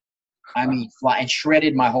flying. I mean, fly, and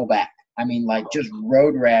shredded my whole back. I mean, like just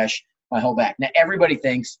road rash my whole back. Now, everybody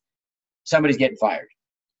thinks somebody's getting fired.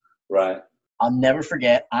 Right. I'll never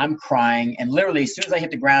forget. I'm crying, and literally as soon as I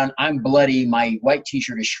hit the ground, I'm bloody. My white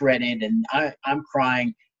T-shirt is shredded, and I'm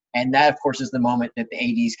crying. And that, of course, is the moment that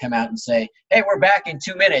the ADs come out and say, hey, we're back in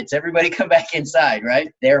 2 minutes. Everybody come back inside,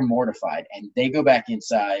 right? They're mortified, and they go back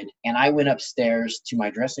inside. And I went upstairs to my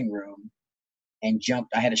dressing room and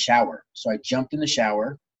jumped. I had a shower. So I jumped in the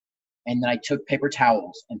shower, and then I took paper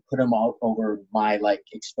towels and put them all over my, like,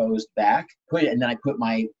 exposed back. And then I put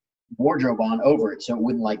my wardrobe on over it so it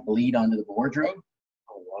wouldn't, like, bleed onto the wardrobe.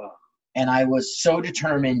 Oh, wow. And I was so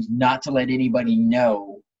determined not to let anybody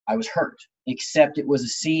know I was hurt. Except it was a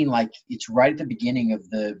scene like it's right at the beginning of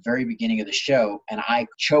the very beginning of the show, and I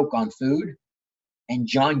choke on food, and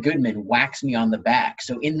John Goodman whacks me on the back.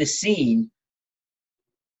 So in the scene,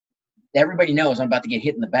 everybody knows I'm about to get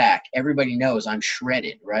hit in the back. Everybody knows I'm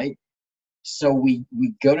shredded, right? So we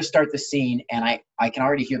go to start the scene, and I can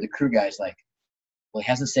already hear the crew guys like, well, he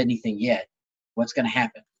hasn't said anything yet. What's going to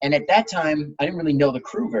happen? And at that time, I didn't really know the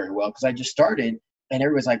crew very well because I just started, and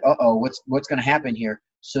everybody's like, uh-oh, what's going to happen here?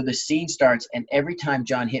 So the scene starts, and every time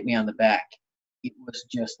John hit me on the back, it was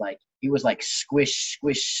just like, squish,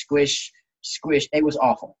 squish, squish, squish. It was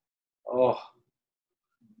awful. Oh.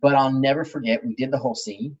 But I'll never forget, we did the whole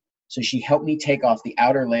scene. So she helped me take off the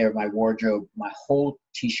outer layer of my wardrobe. My whole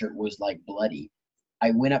t-shirt was like bloody.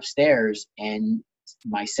 I went upstairs and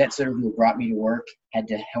my set sitter who brought me to work had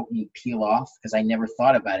to help me peel off because I never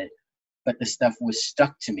thought about it. But the stuff was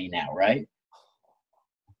stuck to me now, right?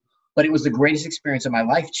 But it was the greatest experience of my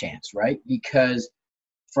life, Chance, right? Because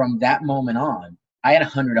from that moment on, I had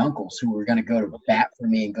 100 uncles who were going to go to bat for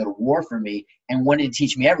me and go to war for me and wanted to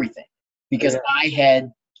teach me everything because I had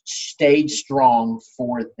stayed strong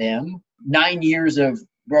for them. 9 years of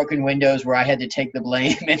broken windows where I had to take the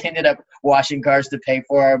blame and ended up washing cars to pay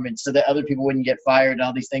for them and so that other people wouldn't get fired and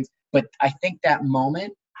all these things. But I think that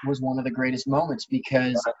moment was one of the greatest moments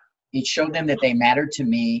because it showed them that they mattered to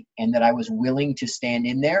me and that I was willing to stand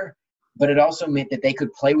in there. But it also meant that they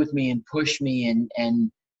could play with me and push me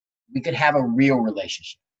and we could have a real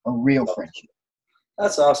relationship, a real friendship.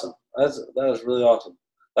 That's awesome. That is really awesome.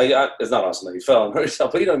 Like it's not awesome that you fell and hurt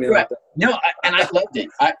yourself, but you know what I mean. Right. No, and I loved it.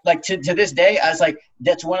 I like to this day. I was like,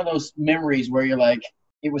 that's one of those memories where you're like,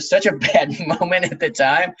 it was such a bad moment at the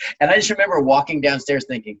time, and I just remember walking downstairs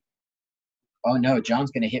thinking, "Oh no, John's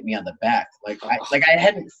gonna hit me on the back." Like I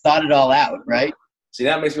hadn't thought it all out, right? See,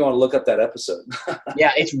 that makes me want to look up that episode.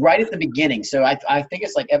 Yeah, it's right at the beginning. So I think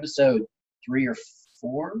it's like episode 3 or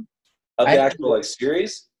 4 of the actual like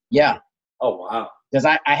series. Yeah. Oh wow. Because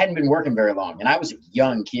I hadn't been working very long, and I was a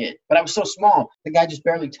young kid. But I was so small, the guy just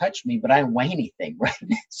barely touched me, but I didn't weigh anything, right?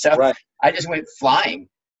 So I just went flying.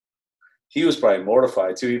 He was probably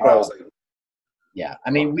mortified, too. He probably was like... Yeah. I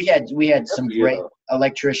mean, we had some great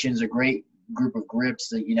electricians, a great group of grips.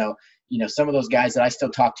 That, you know, some of those guys that I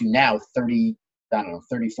still talk to now,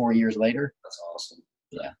 34 years later. That's awesome.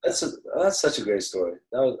 Yeah. That's such a great story.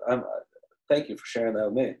 Thank you for sharing that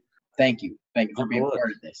with me. Thank you for being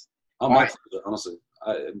part of this. Honestly,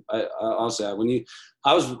 honestly,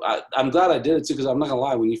 I'm glad I did it too because I'm not gonna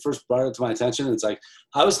lie. When you first brought it to my attention, it's like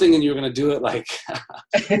I was thinking you were gonna do it like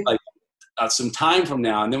like some time from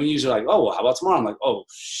now, and then when you're like, oh, well, how about tomorrow? I'm like, oh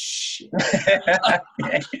shit.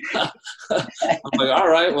 I'm like, all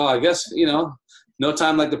right, well, I guess no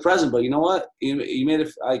time like the present. But you know what? You made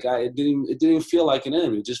it like it didn't even feel like an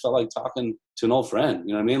interview. It just felt like talking to an old friend.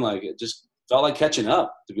 You know what I mean? Like it just felt like catching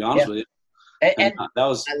up. To be honest with you. And that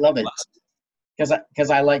was I love it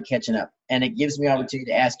because I like catching up and it gives me opportunity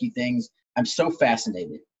to ask you things. I'm so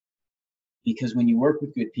fascinated because when you work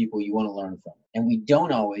with good people, you want to learn from them. And we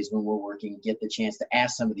don't always, when we're working, get the chance to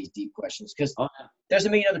ask some of these deep questions because there's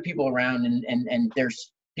a million other people around and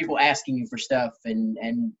there's people asking you for stuff and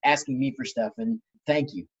asking me for stuff. And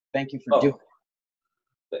thank you for doing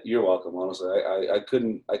it. You're welcome. Honestly, I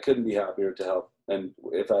couldn't be happier to help. And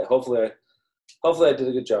hopefully I did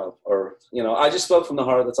a good job, or I just spoke from the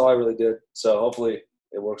heart. That's all I really did. So hopefully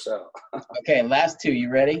it works out. Okay, last 2. You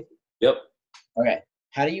ready? Yep. Okay.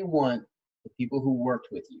 How do you want the people who worked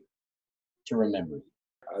with you to remember you?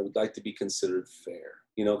 I would like to be considered fair,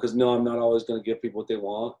 because no, I'm not always going to give people what they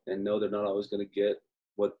want, and no, they're not always going to get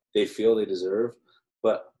what they feel they deserve.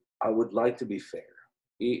 But I would like to be fair.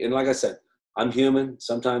 And like I said, I'm human.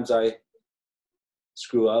 Sometimes I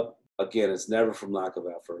screw up. Again, it's never from lack of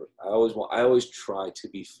effort. I always try to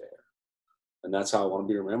be fair. And that's how I want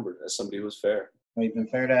to be remembered, as somebody who was fair. Well, you've been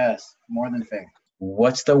fair to us, more than fair.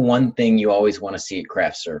 What's the one thing you always want to see at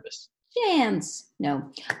craft service? Chance.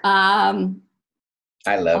 No.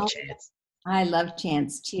 I love Chance. I love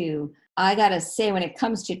Chance too. I got to say, when it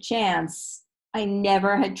comes to Chance, I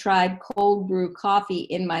never had tried cold brew coffee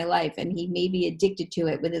in my life, and he may be addicted to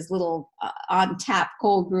it with his little on tap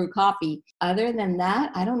cold brew coffee. Other than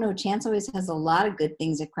that, I don't know. Chance always has a lot of good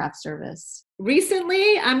things at craft service.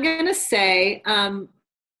 Recently, I'm going to say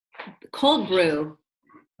cold brew.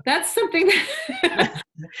 That's something that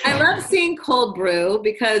I love seeing cold brew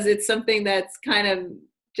because it's something that's kind of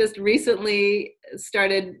just recently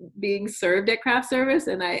started being served at craft service,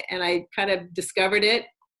 and I kind of discovered it.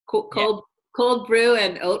 Cold brew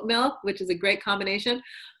and oat milk, which is a great combination.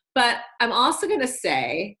 But I'm also going to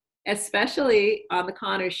say, especially on the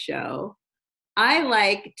Connors show, I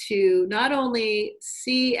like to not only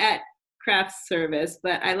see at craft service,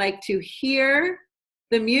 but I like to hear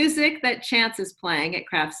the music that Chance is playing at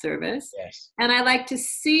craft service. Yes. And I like to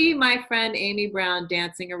see my friend Amy Brown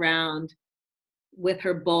dancing around with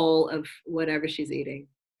her bowl of whatever she's eating.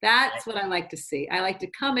 That's what I like to see. I like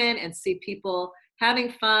to come in and see people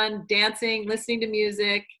having fun, dancing, listening to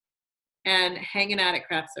music, and hanging out at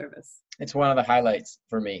craft service. It's one of the highlights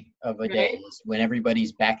for me of a day is when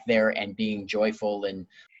everybody's back there and being joyful and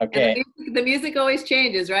okay. And the music always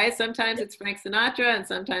changes, right? Sometimes it's Frank Sinatra and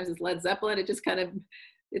sometimes it's Led Zeppelin. It's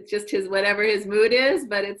just whatever his mood is,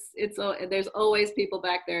 but there's always people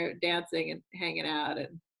back there dancing and hanging out,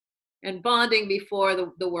 and and bonding before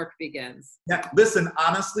the work begins. Yeah, listen,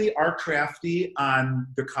 honestly, our crafty on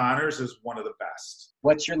the Connors is one of the best.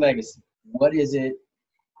 What's your legacy? What is it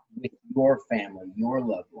with your family, your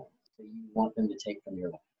loved ones, that you want them to take from your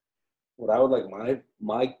life? What I would like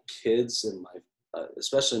my kids and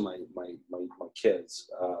especially my kids,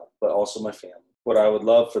 but also my family. What I would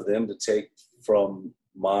love for them to take from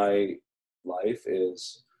my life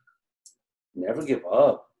is never give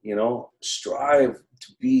up. Strive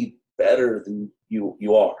to be better than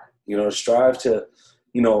you are. Strive to,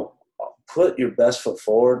 put your best foot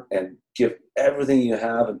forward and give everything you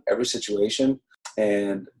have in every situation,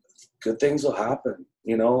 and good things will happen.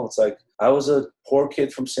 It's like, I was a poor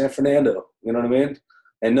kid from San Fernando, you know what I mean?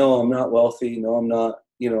 And no, I'm not wealthy. No, I'm not,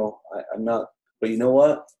 I'm not, but you know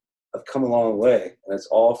what? I've come a long way, and it's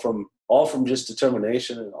all from just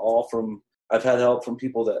determination, and I've had help from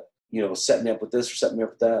people that, set me up with this or set me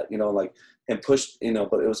up with that, and pushed,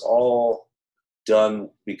 but it was all done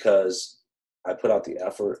because I put out the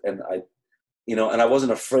effort, and and I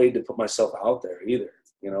wasn't afraid to put myself out there either.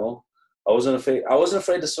 I wasn't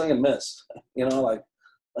afraid to swing and miss,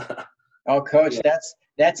 Oh, Coach, Yeah.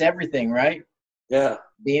 that's everything, right? Yeah.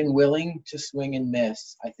 Being willing to swing and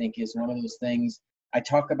miss, I think, is one of those things. I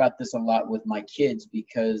talk about this a lot with my kids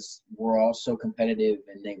because we're all so competitive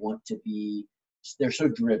and they're so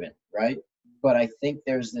driven, right? But I think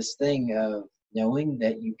there's this thing of knowing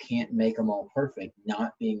that you can't make them all perfect,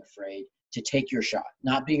 not being afraid to take your shot,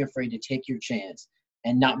 not being afraid to take your chance,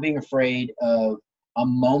 and not being afraid of a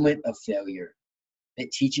moment of failure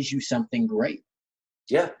that teaches you something great.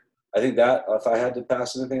 Yeah. I think that if I had to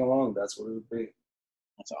pass anything along, that's what it would be.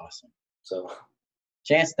 That's awesome. So,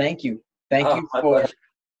 Chance, thank you. Thank you my for pleasure.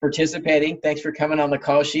 participating. Thanks for coming on the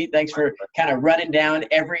call sheet. Thanks for kind of running down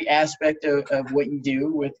every aspect of what you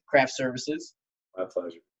do with craft services. My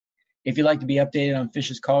pleasure. If you'd like to be updated on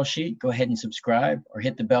Fish's call sheet, go ahead and subscribe or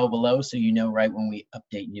hit the bell below so you know right when we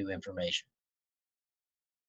update new information.